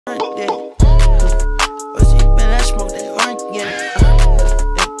So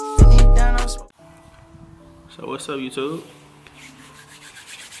what's up, YouTube?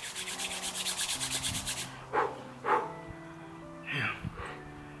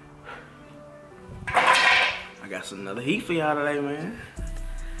 I got another heat for y'all today, man.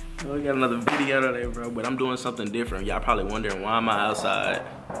 We got another video today, bro. But I'm doing something different. Y'all probably wondering why am I outside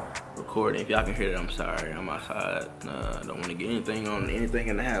recording. If y'all can hear that, I'm sorry. I'm outside. I don't want to get anything on anything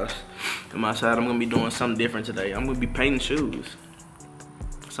in the house. I'm outside. I'm gonna be doing something different today. I'm gonna be painting shoes.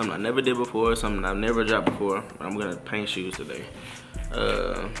 Something I never did before, something I've never dropped before. I'm gonna paint shoes today.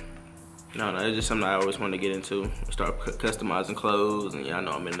 No, it's just something I always wanted to get into. Start customizing clothes, and y'all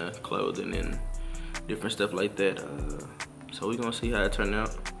know I'm into clothing and different stuff like that. So we're gonna see how it turned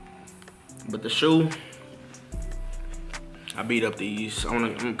out. But the shoe, I beat up these.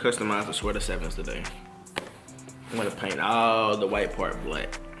 I'm gonna customize the sweater 7's today. I'm gonna paint all the white part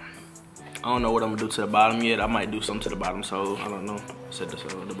black. I don't know what I'm gonna do to the bottom yet. I might do something to the bottom sole. I don't know. I said the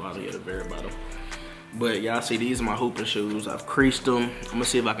sole at the bottom, yeah, the very bottom. But y'all see, these are my hooping shoes. I've creased them. I'm gonna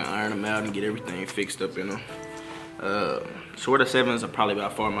see if I can iron them out and get everything fixed up in them. Sweater 7's are probably by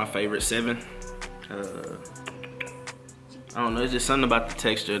far my favorite 7. I don't know, it's just something about the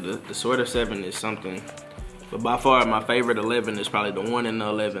texture. The sweater 7 is something. But by far my favorite 11 is probably the 1 and the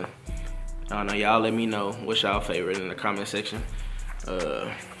 11. I don't know, y'all let me know what's y'all favorite in the comment section.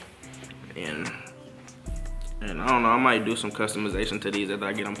 And I don't know, I might do some customization to these after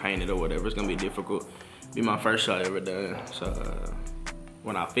I get them painted or whatever. It's gonna be difficult. Be my first shot ever done. So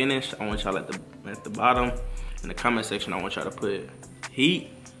when I finish, I want y'all at the bottom in the comment section, I want y'all to put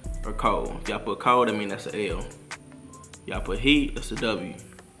heat or cold. If y'all put cold, I mean that's an L. Y'all put heat, that's a W.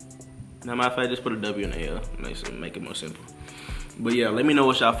 Now matter of fact, just put a W and an L. Make it more simple. But yeah, let me know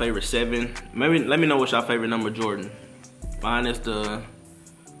what's y'all favorite 7. Maybe let me know what's y'all favorite number Jordan. Mine is the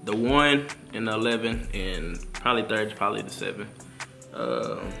 1 and the 11, and probably third is probably the 7.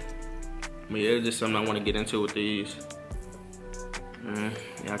 But yeah, it's just something I want to get into with these.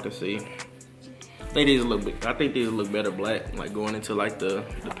 Y'all can see. I think these look better black, like going into like the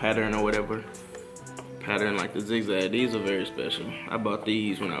pattern or whatever. Pattern like the zigzag. These are very special. I bought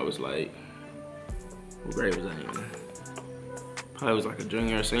these when I was like, what grade was I in? Probably was like a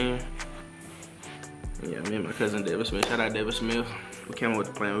junior or senior. Yeah, me and my cousin David Smith. Shout out David Smith. We came up with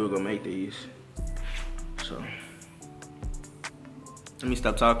the plan we were gonna make these. So let me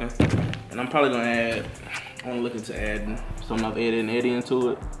stop talking. And I'm probably gonna add, I'm looking to add something I've added and Eddie into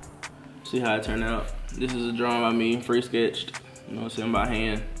it. See how it turned out. This is a drawing by me, free sketched. You know what I'm saying, by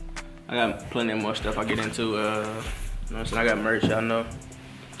hand. I got plenty more stuff I get into. You know what I'm saying, I got merch, y'all know.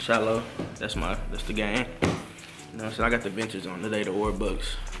 Shilow, that's the gang. You know what I'm saying, I got the vintage on today, the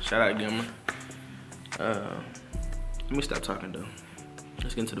Warbucks. Shout out Gimmer. Let me stop talking though.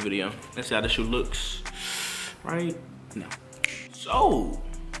 Let's get into the video. Let's see how the shoe looks right now. So,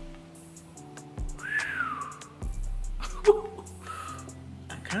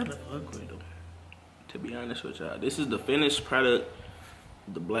 I kind of fuck with them, to be honest with y'all. This is the finished product,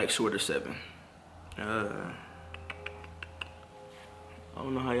 the black sweater 7. I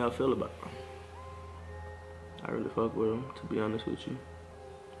don't know how y'all feel about them. I really fuck with them, to be honest with you.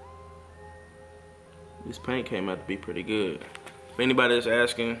 This paint came out to be pretty good. If anybody is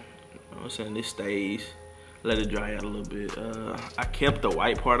asking, you know what I'm saying, this stays. Let it dry out a little bit. I kept the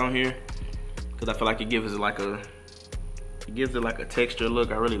white part on here because I feel like it gives it like a texture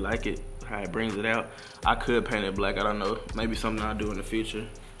look. I really like it, how it brings it out. I could paint it black, I don't know. Maybe something I'll do in the future.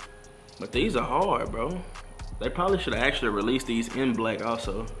 But these are hard, bro. They probably should have actually released these in black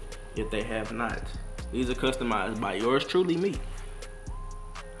also, if they have not. These are customized by yours truly, me.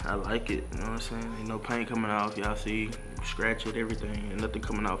 I like it, you know what I'm saying? Ain't no paint coming off, y'all see, scratch it, everything, and nothing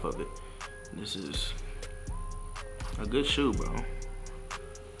coming off of it. This is a good shoe, bro.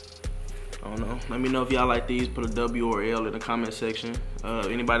 I don't know, let me know if y'all like these, put a W or L in the comment section.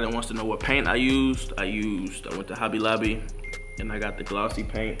 Anybody that wants to know what paint I went to Hobby Lobby, and I got the glossy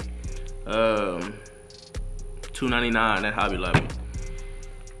paint. $2.99 at Hobby Lobby.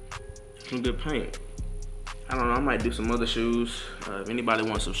 Some good paint. I don't know, I might do some other shoes. If anybody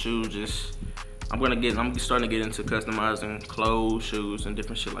wants some shoes, I'm starting to get into customizing clothes, shoes, and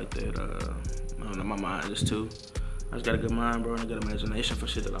different shit like that. I don't know, my mind is too. I just got a good mind, bro, and a good imagination for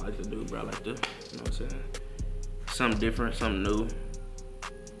shit that I like to do, bro. I like to, you know what I'm saying? Something different, something new.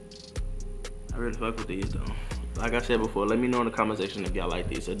 I really fuck with these though. Like I said before, let me know in the comment section if y'all like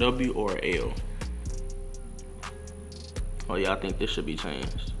these, a W or a L. Or y'all think this should be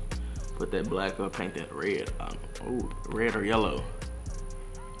changed. Put that black or paint that red. Oh, red or yellow.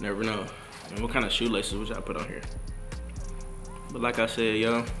 Never know. And what kind of shoelaces would y'all put on here? But like I said,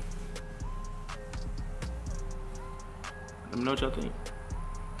 yo, let me know what y'all think.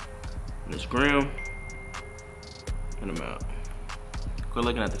 And it's Grim, and I'm out. Quit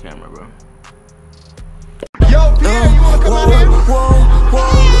looking at the camera, bro.